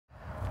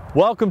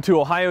Welcome to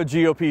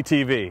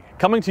OhioGOPtv,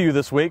 coming to you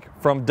this week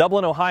from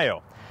Dublin,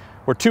 Ohio,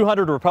 where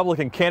 200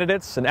 Republican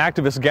candidates and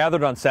activists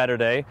gathered on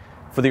Saturday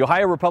for the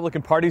Ohio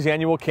Republican Party's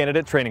annual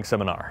candidate training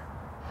seminar.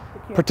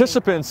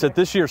 Participants at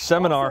this year's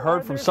seminar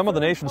heard from some of the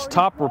nation's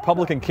top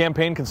Republican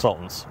campaign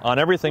consultants on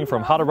everything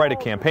from how to write a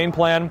campaign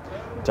plan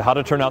to how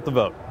to turn out the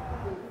vote.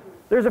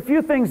 There's a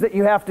few things that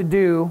you have to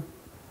do,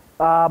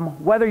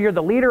 whether you're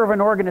the leader of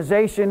an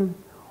organization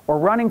or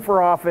running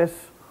for office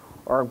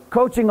or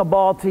coaching a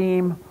ball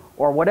team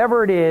or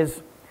whatever it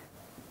is.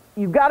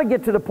 You've got to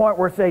get to the point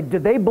where say, do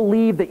they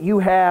believe that you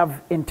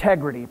have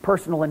integrity,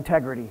 personal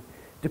integrity?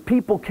 Do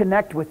people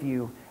connect with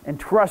you and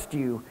trust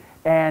you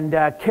and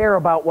care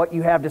about what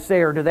you have to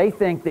say, or do they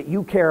think that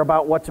you care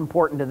about what's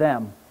important to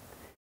them?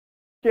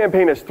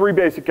 Campaign has three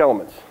basic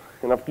elements,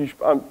 and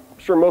I'm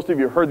sure most of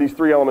you have heard these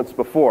three elements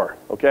before,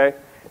 okay?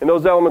 And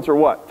those elements are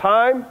what?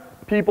 Time,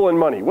 people, and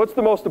money. What's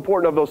the most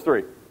important of those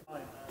three?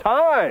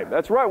 Time.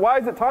 That's right. Why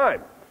is it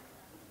time?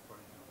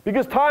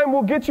 Because time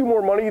will get you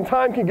more money, and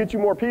time can get you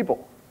more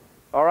people,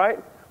 all right?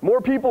 More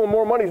people and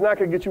more money is not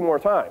going to get you more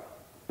time.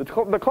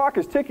 The clock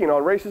is ticking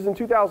on races in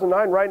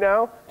 2009 right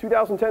now.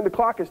 2010, the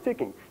clock is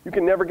ticking. You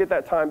can never get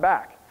that time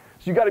back.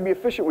 So you've got to be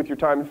efficient with your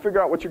time and figure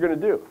out what you're going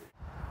to do.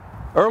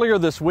 Earlier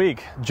this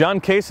week,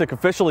 John Kasich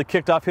officially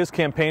kicked off his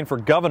campaign for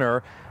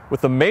governor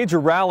with a major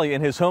rally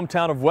in his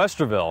hometown of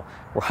Westerville,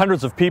 where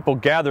hundreds of people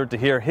gathered to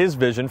hear his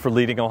vision for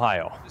leading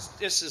Ohio.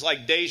 This is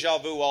like deja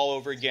vu all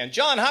over again.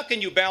 John, how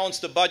can you balance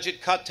the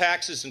budget, cut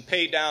taxes, and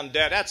pay down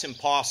debt? That's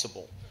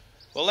impossible.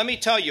 Well, let me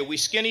tell you, we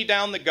skinny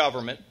down the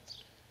government,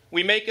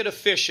 we make it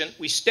efficient,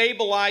 we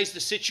stabilize the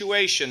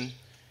situation,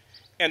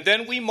 and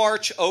then we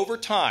march over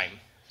time.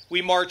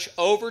 We march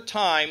over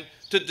time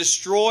to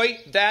destroy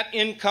that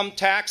income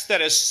tax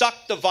that has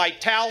sucked the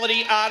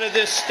vitality out of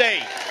this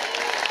state.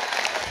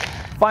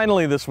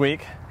 Finally this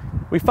week,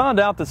 we found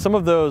out that some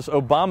of those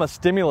Obama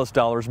stimulus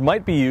dollars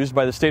might be used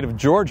by the state of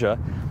Georgia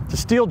to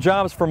steal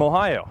jobs from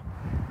Ohio.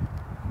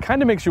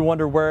 Kind of makes you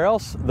wonder where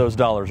else those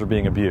dollars are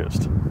being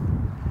abused.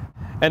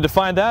 And to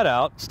find that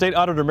out, State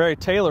Auditor Mary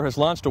Taylor has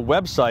launched a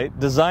website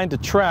designed to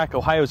track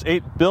Ohio's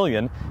 $8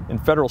 billion in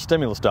federal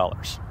stimulus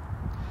dollars.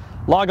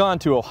 Log on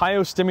to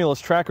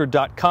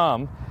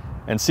OhioStimulusTracker.com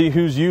and see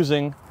who's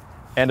using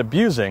and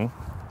abusing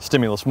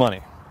stimulus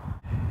money.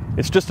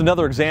 It's just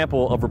another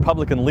example of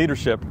Republican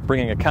leadership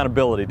bringing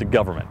accountability to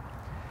government.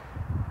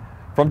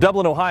 From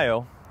Dublin,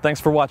 Ohio, thanks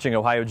for watching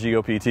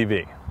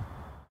OhioGOPtv.